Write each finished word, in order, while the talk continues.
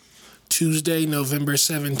Tuesday, November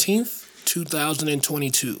 17th,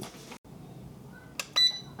 2022.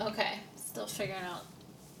 Okay, still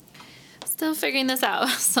figuring this out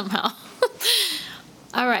somehow.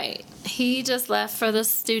 All right, he just left for the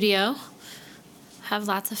studio. Have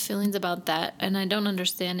lots of feelings about that, and I don't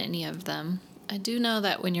understand any of them. I do know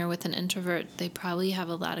that when you're with an introvert, they probably have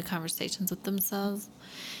a lot of conversations with themselves,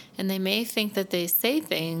 and they may think that they say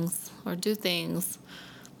things or do things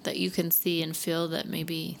that you can see and feel that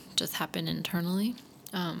maybe just happen internally.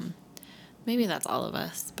 Maybe that's all of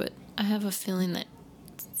us, but I have a feeling that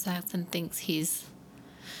Saxon thinks he's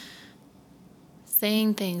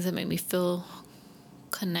saying things that make me feel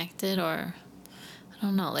connected, or I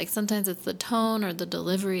don't know, like sometimes it's the tone or the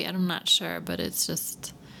delivery, I'm not sure, but it's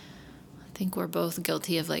just, I think we're both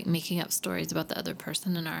guilty of like making up stories about the other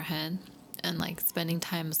person in our head, and like spending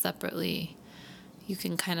time separately, you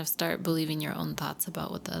can kind of start believing your own thoughts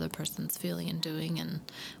about what the other person's feeling and doing, and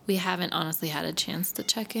we haven't honestly had a chance to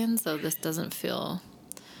check in, so this doesn't feel,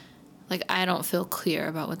 like I don't feel clear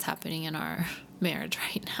about what's happening in our marriage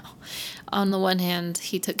right now. On the one hand,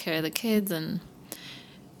 he took care of the kids and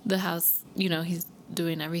the house, he's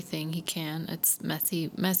doing everything he can. It's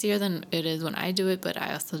messier than it is when I do it, but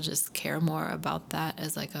I also just care more about that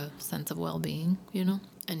as like a sense of well-being,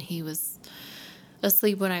 and he was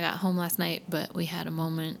asleep when I got home last night, but we had a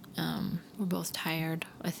moment. We're both tired.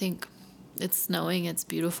 I think it's snowing. It's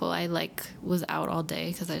beautiful. I was out all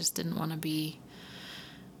day because I just didn't want to be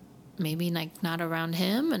maybe like not around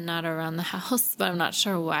him and not around the house, but I'm not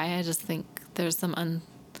sure why. I just think there's some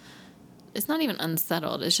it's not even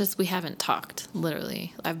unsettled. It's just we haven't talked,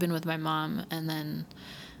 literally. I've been with my mom and then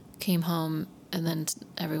came home, and then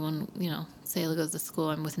everyone, Sayla goes to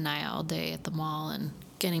school. I'm with Naya all day at the mall and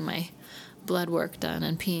getting my blood work done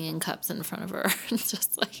and peeing in cups in front of her. It's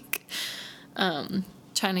just like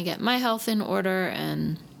trying to get my health in order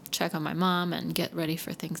and check on my mom and get ready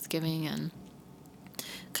for Thanksgiving and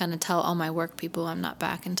kind of tell all my work people I'm not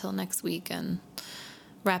back until next week and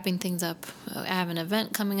wrapping things up. I have an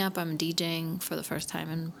event coming up. I'm DJing for the first time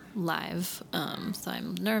in live, so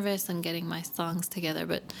I'm nervous and getting my songs together,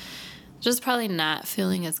 but just probably not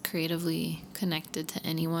feeling as creatively connected to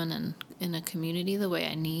anyone and in a community the way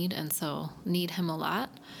I need, and so need him a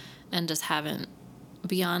lot, and just haven't,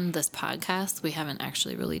 beyond this podcast, we haven't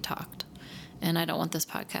actually really talked, and I don't want this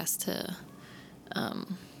podcast to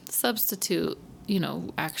substitute,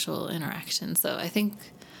 actual interaction. So I think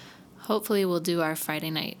hopefully we'll do our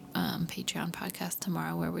Friday night Patreon podcast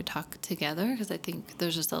tomorrow where we talk together, because I think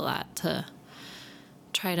there's just a lot to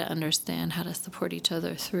try to understand how to support each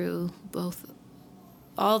other through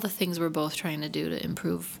all the things we're both trying to do to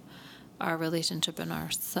improve our relationship and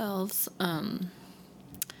ourselves.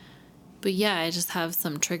 But yeah, I just have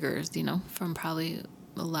some triggers, from probably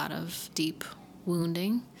a lot of deep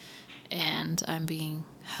wounding, and I'm being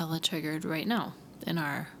hella triggered right now in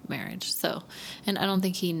our marriage. So, and I don't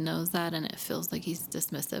think he knows that, and it feels like he's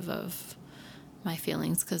dismissive of my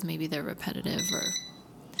feelings because maybe they're repetitive or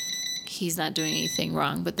he's not doing anything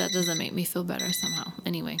wrong, but that doesn't make me feel better somehow.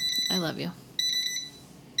 Anyway, I love you.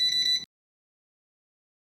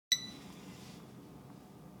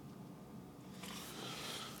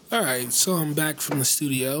 All right, so I'm back from the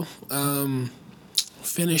studio.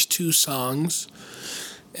 Finished 2 songs,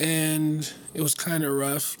 and it was kind of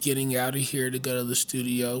rough getting out of here to go to the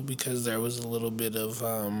studio because there was a little bit of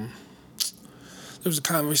there was a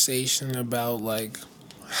conversation about like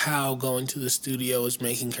how going to the studio is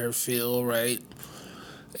making her feel, right?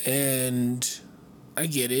 And I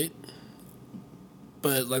get it,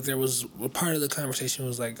 but like there was a part of the conversation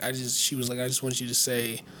was like she was like, I just want you to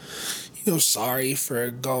say, sorry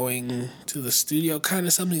for going to the studio, kind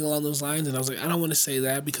of something along those lines. And I was like, I don't want to say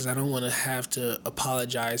that because I don't want to have to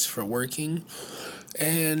apologize for working.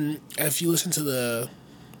 And if you listen to the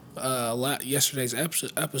yesterday's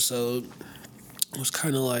episode, it was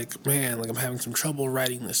kind of like, man, like I'm having some trouble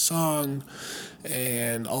writing this song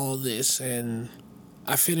and all this. And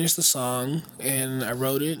I finished the song and I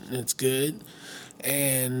wrote it and it's good.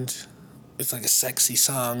 And it's like a sexy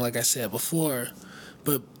song, like I said before.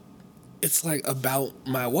 But it's like about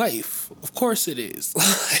my wife. Of course it is.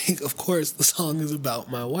 Like, of course the song is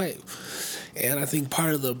about my wife. And I think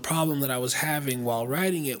part of the problem that I was having while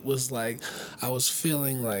writing it was like, I was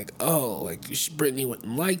feeling like, Brittany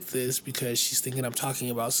wouldn't like this because she's thinking I'm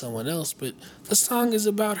talking about someone else, but the song is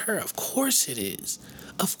about her. Of course it is.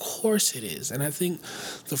 Of course it is. And I think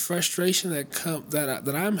the frustration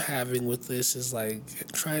that I'm having with this is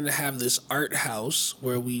like trying to have this art house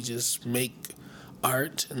where we just make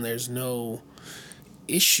art and there's no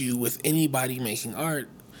issue with anybody making art.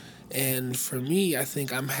 And for me, I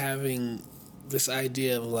think I'm having this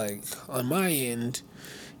idea of like, on my end,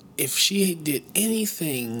 if she did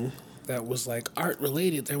anything that was like art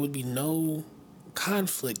related, there would be no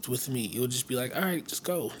conflict with me. It would just be like, all right, just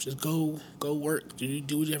go work,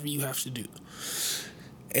 do whatever you have to do.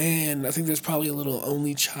 And I think there's probably a little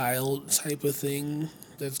only child type of thing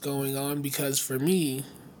that's going on, because for me,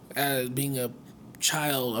 as being a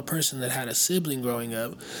child, a person that had a sibling growing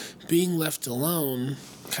up, being left alone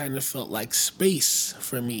kind of felt like space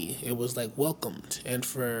for me. It was like welcomed. And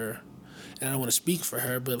I don't want to speak for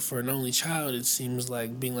her, but for an only child, it seems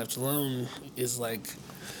like being left alone is like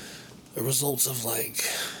a result of like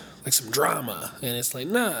some drama, and it's like,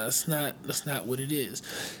 nah, that's not what it is.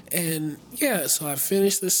 And yeah, so I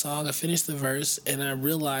finished this song, I finished the verse, and I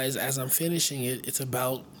realized as I'm finishing it, it's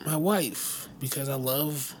about my wife, because I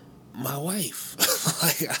love my wife.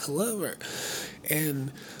 Like, I love her.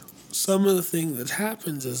 And some of the thing that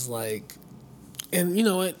happens is like, and you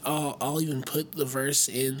know what, I'll even put the verse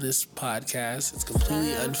in this podcast. It's a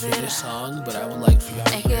completely unfinished song, but I would like for y'all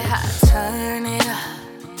to hear it. Turn it up.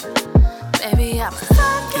 Baby, I'm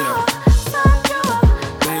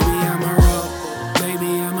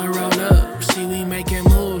a roll up. See, we making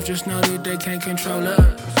moves, just know that they can't control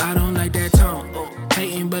us. I don't like that tone,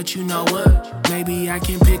 hating, but you know what? Maybe I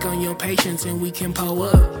can pick on your patience and we can pull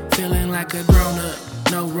up. Feeling like a grown up,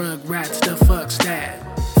 no rug rats, the fuck's that?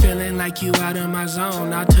 Feeling like you out of my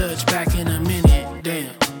zone, I'll touch back in a minute. Damn,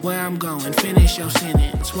 where I'm going, finish your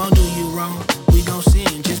sentence. Won't do you wrong, we gon'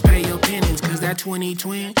 sin, just pay your penance. Cause that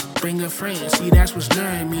 2020, bring a friend. See, that's what's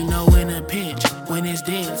luring me, know in a pinch. When it's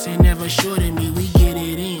dense, ain't never short of me, we get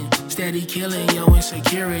it in. Steady killing your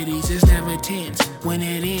insecurities, it's never tense. When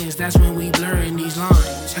it ends, that's when we blurring these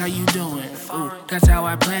lines. How you doing? Ooh, that's how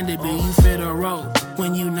I plan to be, you fit a role.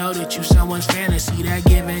 When you know that you someone's fantasy, that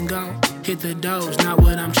give and go. Hit the dose, not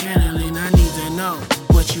what I'm channeling. I need to know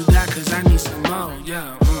what you got, cause I need some more,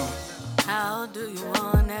 yeah. How do you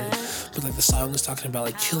want it? But like the song is talking about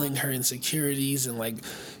like killing her insecurities and like,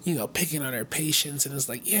 you know, picking on her patience, and it's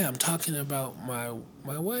like, yeah, I'm talking about my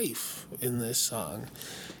wife in this song.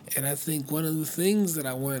 And I think one of the things that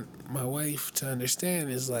I want my wife to understand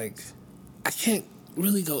is like, I can't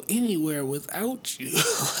really go anywhere without you.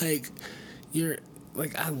 Like, you're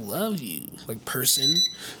like, I love you, like, person.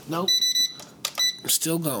 Nope, I'm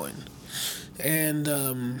still going. And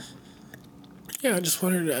yeah, I just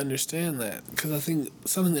want her to understand that, because I think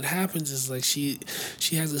something that happens is like she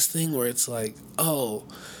has this thing where it's like, oh,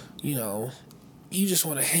 you know, you just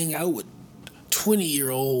want to hang out with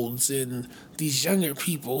 20-year-olds and these younger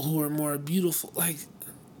people who are more beautiful. Like,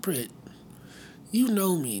 Britt, you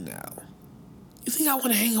know me now. You think I want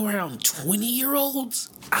to hang around 20-year-olds?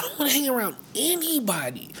 I don't want to hang around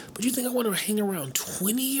anybody. But you think I want to hang around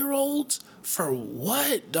 20-year-olds? For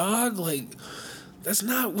what, dog? Like, that's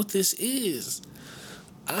not what this is.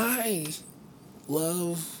 I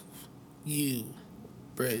love you,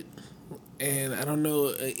 Britt. And I don't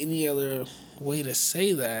know any other way to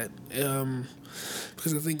say that.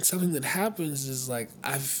 Because I think something that happens is like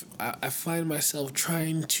I find myself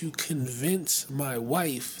trying to convince my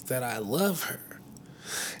wife that I love her.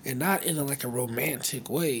 And not in like a romantic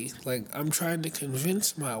way. Like, I'm trying to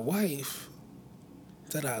convince my wife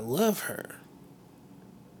that I love her.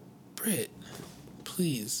 Britt,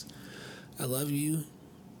 please, I love you.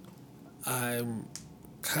 I'm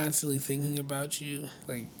constantly thinking about you.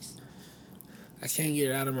 Like, I can't get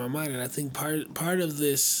it out of my mind. And I think part of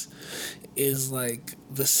this is like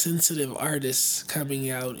the sensitive artist coming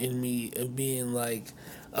out in me of being like,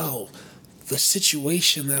 oh, the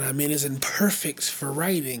situation that I'm in isn't perfect for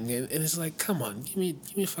writing, and it's like, come on, give me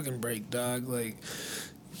a fucking break, dog. Like,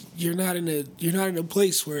 you're not in a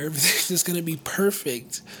place where everything's just gonna be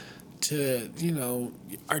perfect to, you know,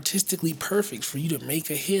 artistically perfect for you to make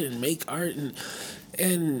a hit and make art,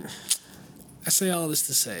 and I say all this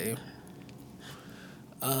to say,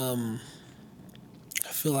 I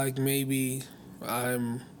feel like maybe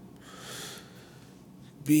I'm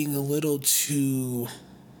being a little too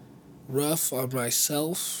rough on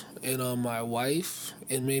myself and on my wife,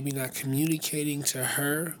 and maybe not communicating to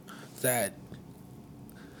her that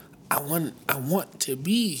I want to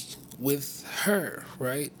be with her,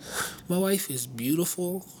 right? My wife is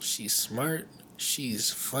beautiful, she's smart,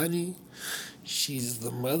 she's funny, she's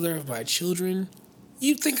the mother of my children.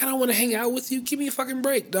 You think I don't want to hang out with you? Give me a fucking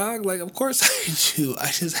break, dog. Like, of course I do. I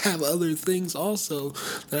just have other things also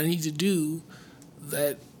that I need to do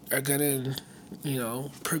that are gonna, you know,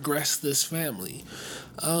 progress this family.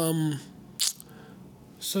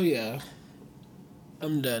 So yeah,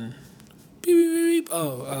 I'm done. Beep, beep, beep, beep.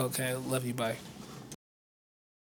 Oh, okay. Love you. Bye.